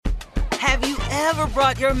Have you ever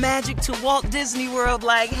brought your magic to Walt Disney World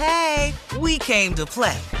like, hey, we came to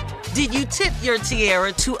play? Did you tip your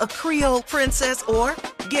tiara to a Creole princess or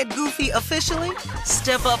get goofy officially?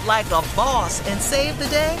 Step up like a boss and save the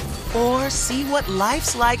day? Or see what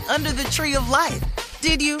life's like under the tree of life?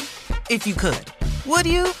 Did you? If you could. Would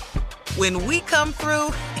you? When we come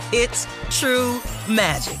through, it's true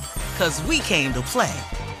magic. 'Cause we came to play.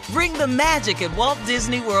 Bring the magic at Walt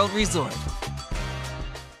Disney World Resort.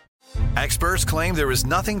 Experts claim there is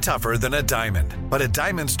nothing tougher than a diamond. But at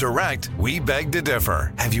Diamonds Direct, we beg to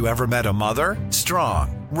differ. Have you ever met a mother?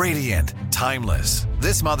 Strong, radiant, timeless.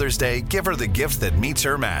 This Mother's Day, give her the gift that meets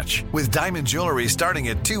her match. With diamond jewelry starting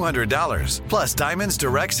at $200. Plus Diamonds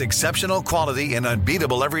Direct's exceptional quality and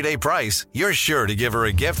unbeatable everyday price, you're sure to give her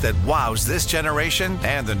a gift that wows this generation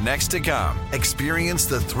and the next to come. Experience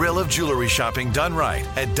the thrill of jewelry shopping done right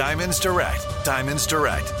at Diamonds Direct. Diamonds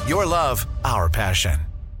Direct. Your love, our passion.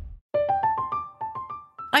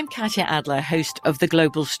 I'm Katya Adler, host of The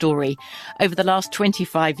Global Story. Over the last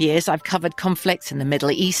 25 years, I've covered conflicts in the Middle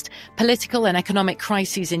East, political and economic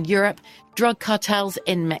crises in Europe, drug cartels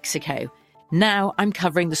in Mexico. Now I'm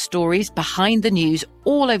covering the stories behind the news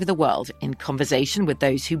all over the world in conversation with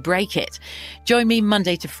those who break it. Join me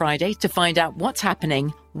Monday to Friday to find out what's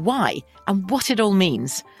happening, why, and what it all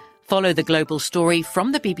means. Follow The Global Story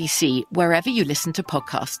from the BBC wherever you listen to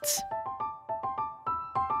podcasts.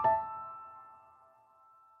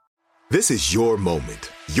 This is your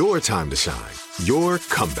moment, your time to shine, your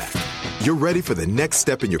comeback. You're ready for the next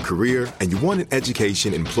step in your career, and you want an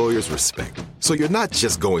education employers respect. So you're not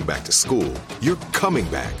just going back to school, you're coming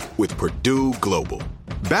back with Purdue Global.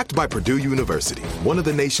 Backed by Purdue University, one of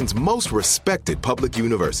the nation's most respected public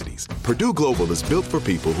universities, Purdue Global is built for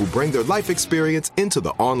people who bring their life experience into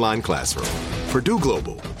the online classroom. Purdue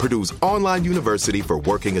Global, Purdue's online university for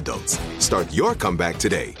working adults. Start your comeback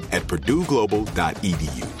today at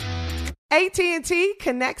purdueglobal.edu. AT&T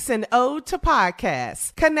connects an ode to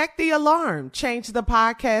podcasts. Connect the alarm. Change the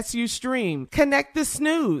podcast you stream. Connect the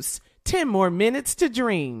snooze. 10 more minutes to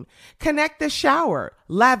dream. Connect the shower.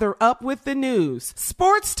 Lather up with the news.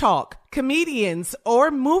 Sports talk, comedians,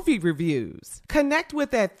 or movie reviews. Connect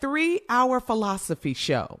with that 3-hour philosophy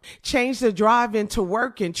show. Change the drive into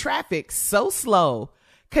work in traffic so slow.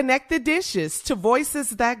 Connect the dishes to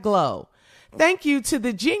voices that glow. Thank you to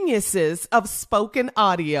the geniuses of spoken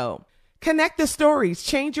audio. Connect the stories,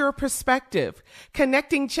 change your perspective.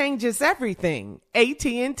 Connecting changes everything.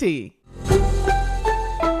 AT&T.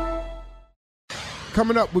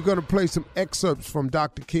 Coming up, we're going to play some excerpts from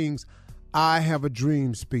Dr. King's I Have a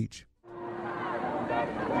Dream speech. I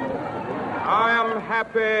am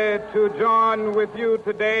happy to join with you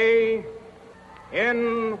today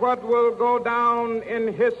in what will go down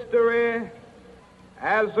in history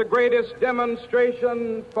as the greatest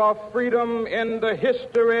demonstration for freedom in the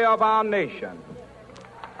history of our nation.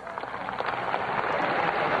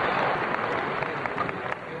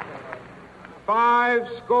 Five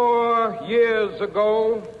score years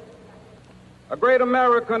ago, a great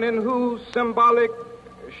American in whose symbolic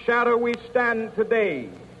shadow we stand today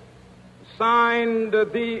signed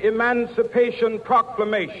the Emancipation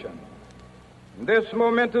Proclamation. This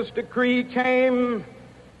momentous decree came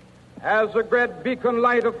as a great beacon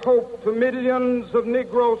light of hope to millions of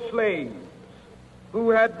Negro slaves who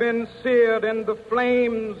had been seared in the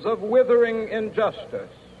flames of withering injustice.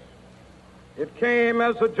 It came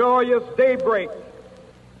as a joyous daybreak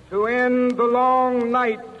to end the long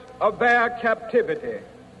night of their captivity.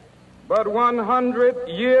 But 100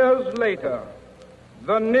 years later,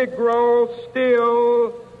 the Negro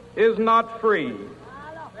still is not free.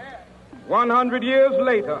 100 years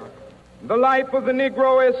later, the life of the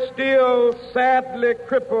Negro is still sadly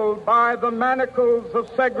crippled by the manacles of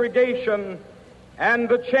segregation and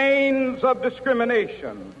the chains of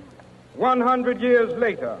discrimination. 100 years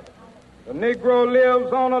later, the Negro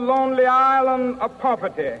lives on a lonely island of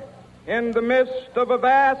poverty in the midst of a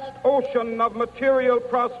vast ocean of material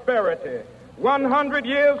prosperity. 100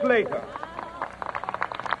 years later,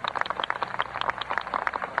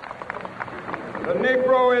 the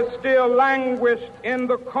Negro is still languished in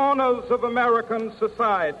the corners of American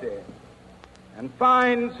society and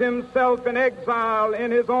finds himself in exile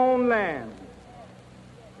in his own land.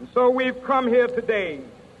 And so we've come here today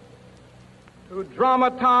to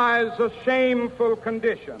dramatize a shameful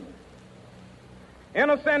condition. In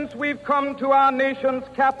a sense, we've come to our nation's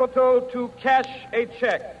capital to cash a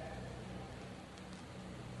check.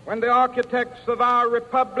 When the architects of our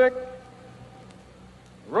republic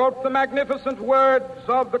wrote the magnificent words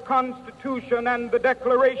of the Constitution and the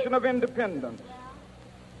Declaration of Independence,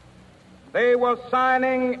 they were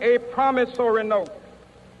signing a promissory note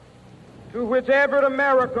to which every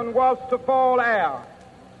American was to fall heir.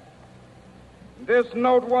 This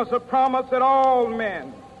note was a promise that all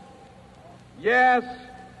men, yes,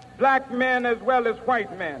 black men as well as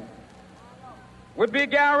white men, would be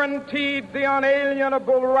guaranteed the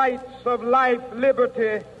unalienable rights of life,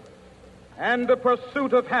 liberty, and the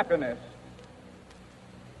pursuit of happiness.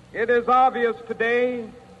 It is obvious today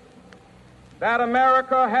that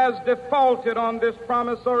America has defaulted on this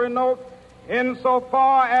promissory note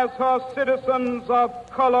insofar as her citizens of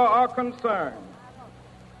color are concerned.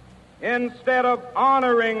 Instead of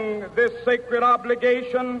honoring this sacred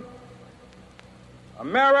obligation,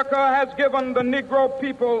 America has given the Negro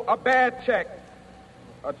people a bad check,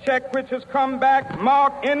 a check which has come back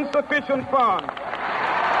marked insufficient funds.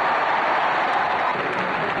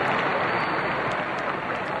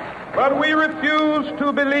 But we refuse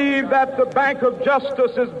to believe that the Bank of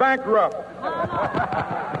Justice is bankrupt.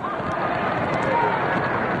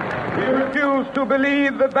 We refuse to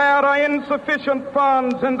believe that there are insufficient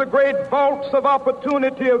funds in the great vaults of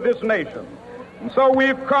opportunity of this nation. And so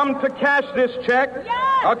we've come to cash this check,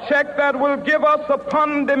 a check that will give us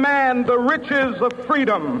upon demand the riches of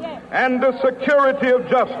freedom and the security of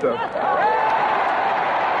justice.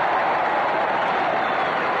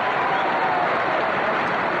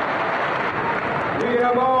 We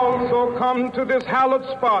have also come to this hallowed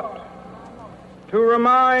spot to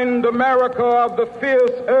remind America of the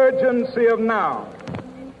fierce urgency of now.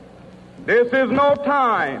 This is no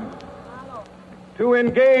time to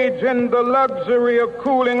engage in the luxury of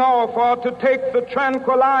cooling off or to take the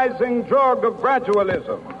tranquilizing drug of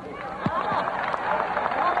gradualism.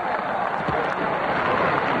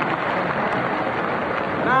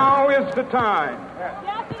 Now is the time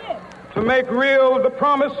to make real the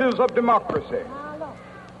promises of democracy.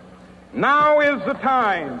 Now is the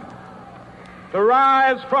time to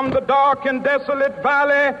rise from the dark and desolate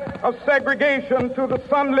valley of segregation to the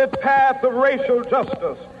sunlit path of racial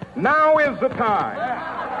justice. Now is the time.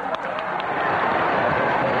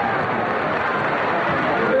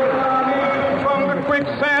 From the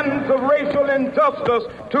quicksands of racial injustice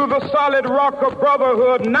to the solid rock of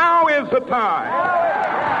brotherhood. Now is the time.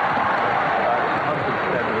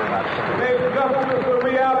 Make justice a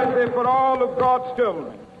reality for all of God's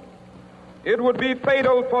children. It would be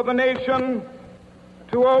fatal for the nation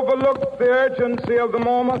to overlook the urgency of the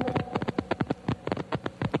moment.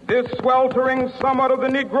 This sweltering summer of the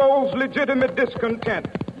Negro's legitimate discontent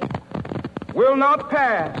will not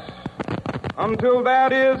pass until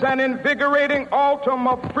there is an invigorating autumn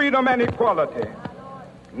of freedom and equality.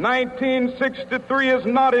 1963 is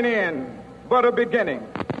not an end, but a beginning.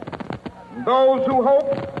 Those who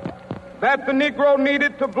hope that the Negro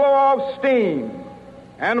needed to blow off steam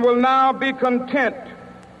and will now be content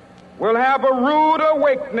will have a rude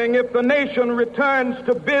awakening if the nation returns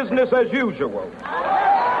to business as usual.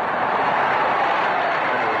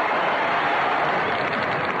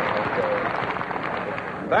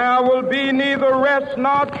 There will be neither rest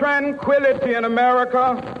nor tranquility in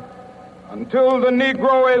America until the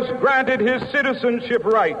Negro is granted his citizenship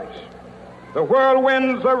rights. The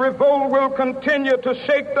whirlwinds of revolt will continue to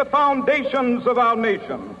shake the foundations of our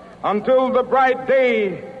nation until the bright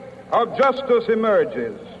day of justice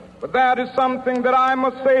emerges. But that is something that I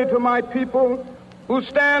must say to my people who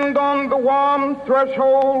stand on the warm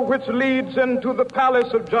threshold which leads into the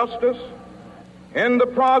palace of justice. In the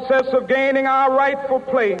process of gaining our rightful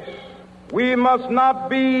place, we must not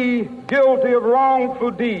be guilty of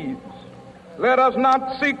wrongful deeds. Let us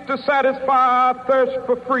not seek to satisfy our thirst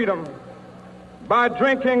for freedom by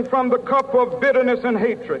drinking from the cup of bitterness and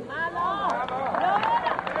hatred.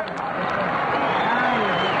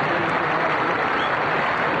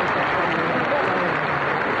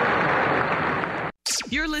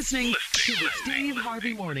 You're listening to the Steve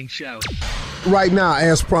Harvey Morning Show. Right now,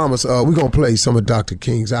 as promised, we're going to play some of Dr.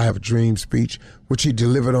 King's I Have a Dream speech, which he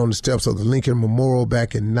delivered on the steps of the Lincoln Memorial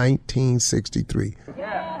back in 1963.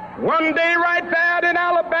 One day right there in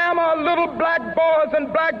Alabama, little black boys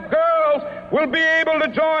and black girls will be able to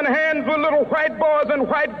join hands with little white boys and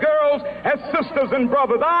white girls as sisters and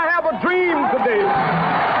brothers. I have a dream today.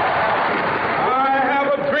 I have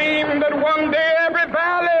a dream that one day every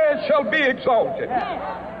valley shall be exalted.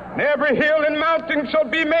 And every hill and mountain shall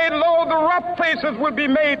be made low, the rough places will be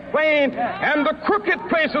made plain, and the crooked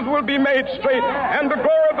places will be made straight, and the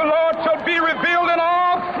glory of the Lord shall be revealed, and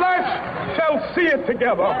all flesh shall see it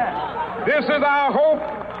together. This is our hope.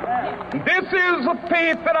 This is a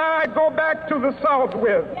faith that I go back to the South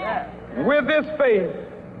with. With this faith,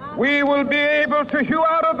 we will be able to hew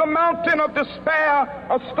out of the mountain of despair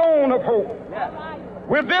a stone of hope.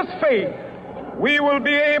 With this faith, we will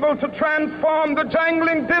be able to transform the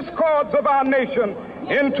jangling discords of our nation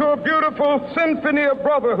into a beautiful symphony of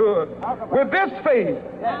brotherhood. With this faith,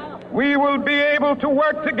 we will be able to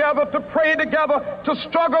work together, to pray together, to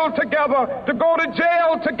struggle together, to go to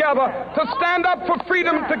jail together, to stand up for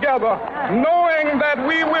freedom together, knowing that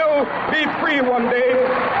we will be free one day.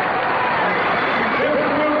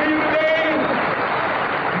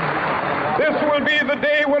 This will be the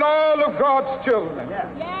day when all of God's children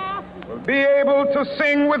will be able to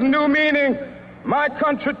sing with new meaning, "My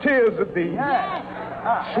country, 'tis of thee.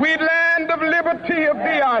 Sweet land of liberty, of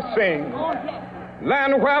thee I sing.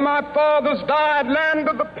 Land where my fathers died, land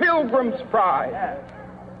of the pilgrim's pride.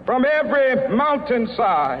 From every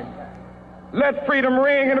mountainside, let freedom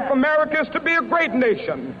ring. And if America is to be a great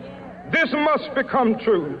nation, this must become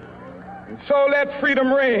true. And so let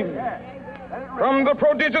freedom ring. From the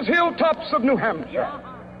prodigious hilltops of New Hampshire,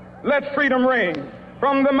 let freedom ring.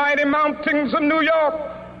 From the mighty mountains of New York,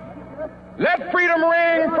 let freedom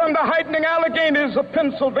ring. From the heightening Alleghenies of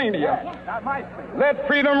Pennsylvania, let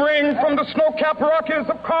freedom ring. From the snow-capped Rockies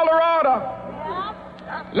of Colorado,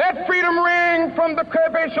 let freedom ring. From the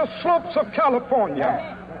curvaceous slopes of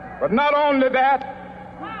California. But not only that,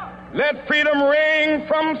 let freedom ring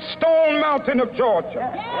from Stone Mountain of Georgia.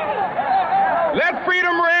 Let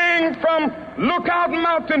freedom ring from Lookout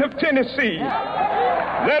Mountain of Tennessee.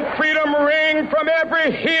 Let freedom ring from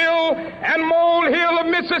every hill and molehill of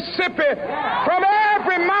Mississippi, from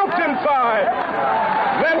every mountainside.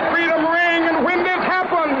 Let freedom ring, and when this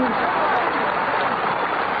happens,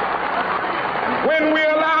 when we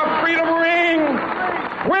allow freedom ring,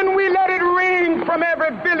 when we let it ring from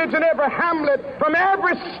every village and every hamlet, from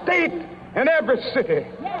every state and every city,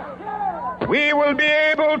 we will be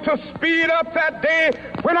able to speed up that day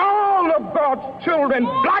when all of God's children,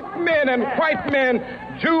 black men and white men,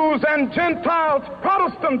 Jews and Gentiles,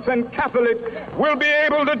 Protestants and Catholics, will be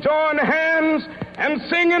able to join hands and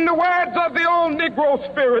sing in the words of the old Negro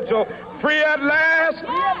spiritual, "Free at last,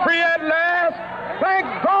 free at last. Thank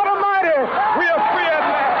God Almighty, we are free at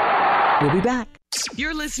last." We'll be back.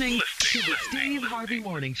 You're listening to the Steve Harvey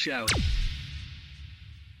Morning Show.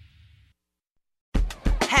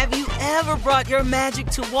 Have you ever brought your magic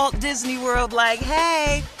to Walt Disney World like,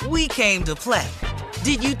 hey, we came to play?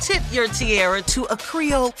 Did you tip your tiara to a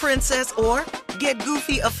Creole princess or get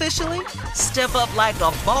goofy officially? Step up like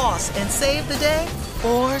a boss and save the day?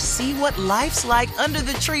 Or see what life's like under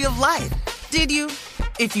the tree of life? Did you?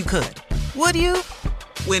 If you could. Would you?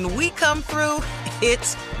 When we come through,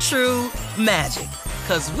 it's true magic.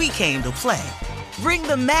 'Cause we came to play. Bring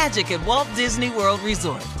the magic at Walt Disney World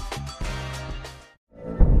Resort.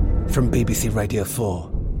 From BBC Radio 4,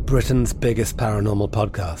 Britain's biggest paranormal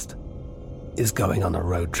podcast is going on a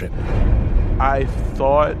road trip. I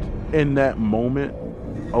thought in that moment,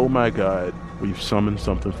 oh my God, we've summoned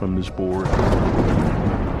something from this board.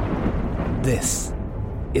 This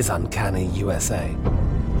is Uncanny USA.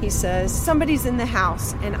 He says, somebody's in the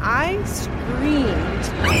house, and I screamed.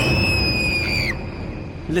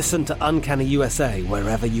 Listen to Uncanny USA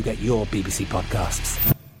wherever you get your BBC podcasts,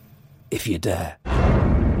 if you dare.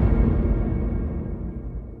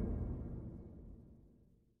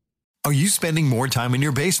 Are you spending more time in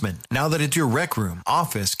your basement now that it's your rec room,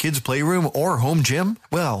 office, kids' playroom, or home gym?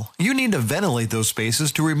 Well, you need to ventilate those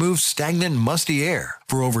spaces to remove stagnant, musty air.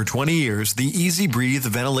 For over 20 years, the Easy Breathe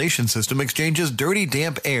ventilation system exchanges dirty,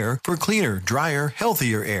 damp air for cleaner, drier,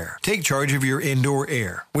 healthier air. Take charge of your indoor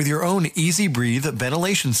air with your own Easy Breathe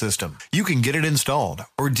ventilation system. You can get it installed,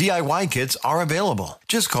 or DIY kits are available.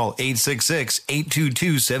 Just call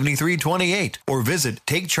 866-822-7328 or visit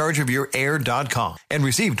takechargeofyourair.com and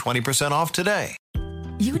receive 20% off today.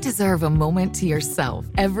 You deserve a moment to yourself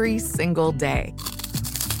every single day.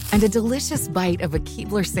 And a delicious bite of a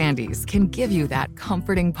Keebler Sandies can give you that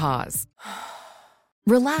comforting pause.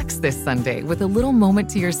 Relax this Sunday with a little moment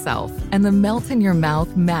to yourself and the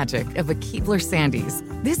melt-in-your-mouth magic of a Keebler Sandies.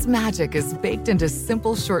 This magic is baked into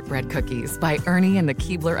simple shortbread cookies by Ernie and the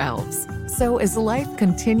Keebler Elves. So as life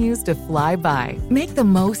continues to fly by, make the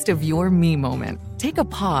most of your me moment. Take a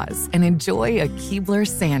pause and enjoy a Keebler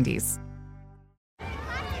Sandies.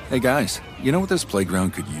 Hey guys, you know what this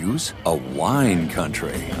playground could use? A wine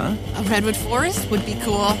country, huh? A redwood forest would be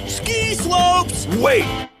cool. Ski slopes! Wait!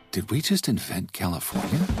 Did we just invent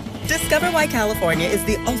California? Discover why California is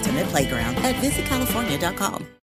the ultimate playground at visitcalifornia.com.